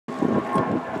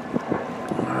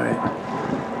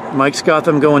Mike's got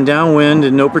them going downwind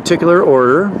in no particular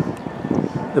order.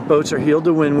 The boats are heeled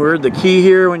to windward. The key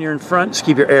here when you're in front is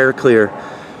keep your air clear.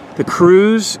 The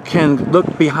crews can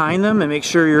look behind them and make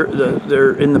sure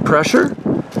they're in the pressure.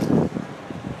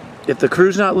 If the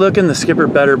crew's not looking, the skipper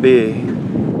better be.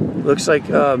 Looks like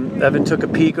Evan took a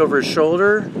peek over his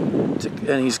shoulder,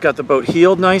 and he's got the boat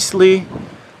heeled nicely.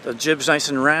 The jib's nice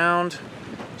and round,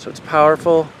 so it's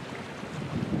powerful.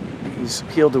 He's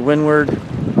heeled to windward,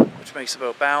 which makes the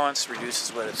boat balanced,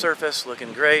 reduces wetted surface,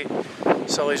 looking great.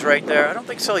 Sully's right there. I don't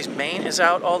think Sully's main is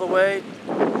out all the way.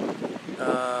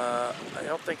 I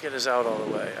don't think it is out all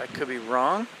the way. I could be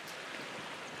wrong.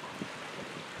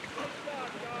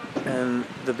 And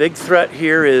the big threat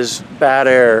here is bad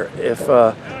air. If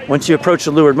once you approach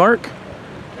the leeward mark,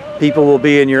 people will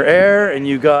be in your air, and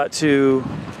you got to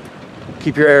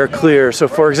keep your air clear. So,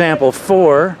 for example,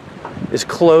 4 is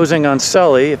closing on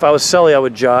Sully. If I was Sully, I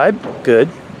would jibe, good,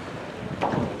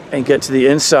 and get to the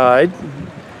inside.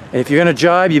 And if you're going to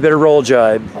jibe, you better roll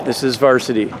jibe. This is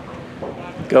varsity.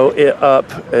 Go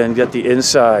up and get the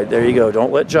inside. There you go.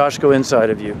 Don't let Josh go inside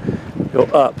of you. Go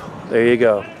up. There you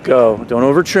go. Go. Don't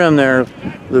over trim there,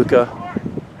 Luca.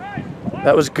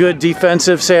 That was good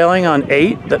defensive sailing on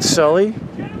 8. That's Sully.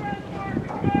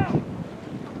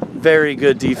 Very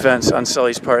good defense on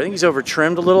Sully's part. I think he's over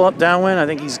trimmed a little up downwind. I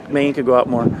think his main could go out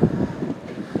more.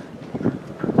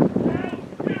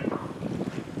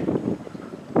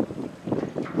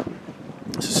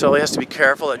 So Sully has to be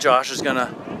careful that Josh is going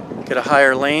to get a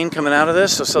higher lane coming out of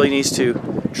this. So Sully needs to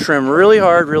trim really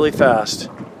hard, really fast.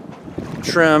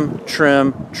 Trim,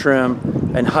 trim,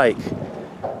 trim, and hike.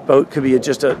 Boat could be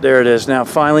just there it is now,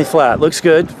 finally flat. Looks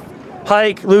good.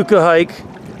 Hike, Luca, hike.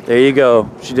 There you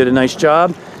go. She did a nice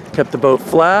job. Kept the boat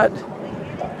flat.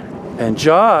 And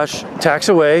Josh tacks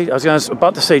away. I was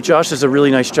about to say Josh does a really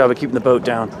nice job of keeping the boat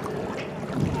down.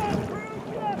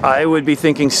 I would be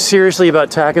thinking seriously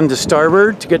about tacking to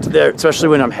starboard to get to there, especially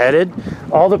when I'm headed.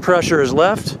 All the pressure is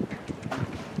left.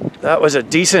 That was a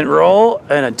decent roll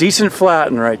and a decent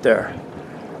flatten right there.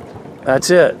 That's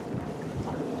it.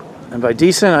 And by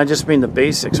decent, I just mean the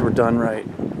basics were done right.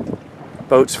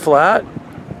 Boat's flat.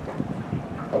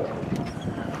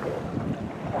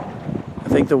 I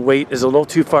think the weight is a little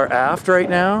too far aft right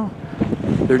now.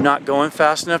 They're not going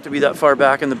fast enough to be that far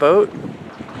back in the boat.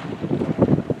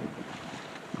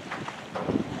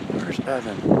 Where's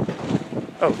Evan?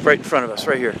 Oh, right in front of us,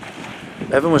 right here.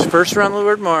 Evan was first around the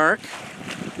leeward mark.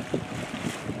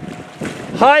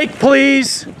 Hike,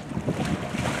 please.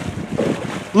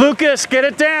 Lucas, get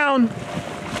it down.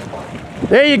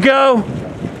 There you go.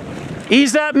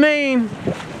 Ease that main.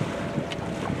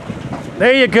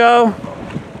 There you go.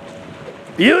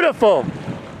 Beautiful.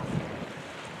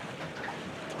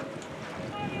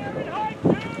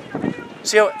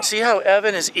 See how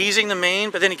Evan is easing the main,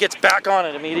 but then he gets back on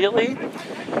it immediately?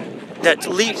 That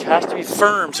leech has to be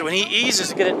firm, so when he eases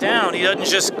to get it down, he doesn't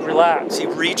just relax, he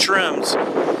re-trims,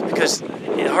 because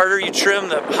the harder you trim,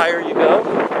 the higher you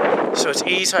go. So it's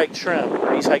ease, hike, trim,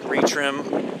 or ease, hike,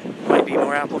 re-trim might be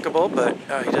more applicable, but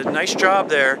he did a nice job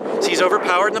there. So he's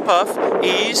overpowered in the puff,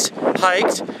 eased,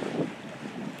 hiked,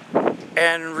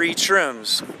 and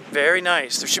re-trims. Very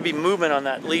nice. There should be movement on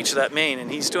that leech of that main,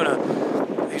 and he's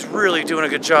really doing a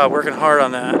good job, working hard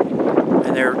on that.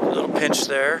 And they're a little pinched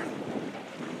there.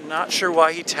 Not sure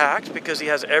why he tacked, because he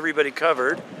has everybody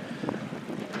covered.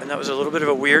 And that was a little bit of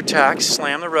a weird tack.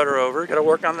 Slam the rudder over. Got to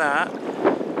work on that.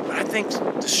 But I think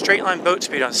the straight line boat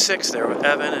speed on 6 there with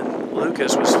Evan and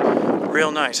Lucas was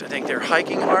real nice. I think they're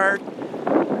hiking hard.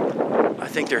 I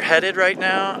think they're headed right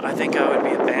now. I think I would be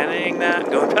abandoning that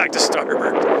and going back to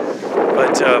starboard.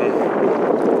 But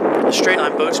the straight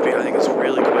line boat speed I think is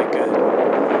really quite good.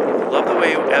 I love the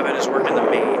way Evan is working the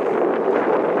main.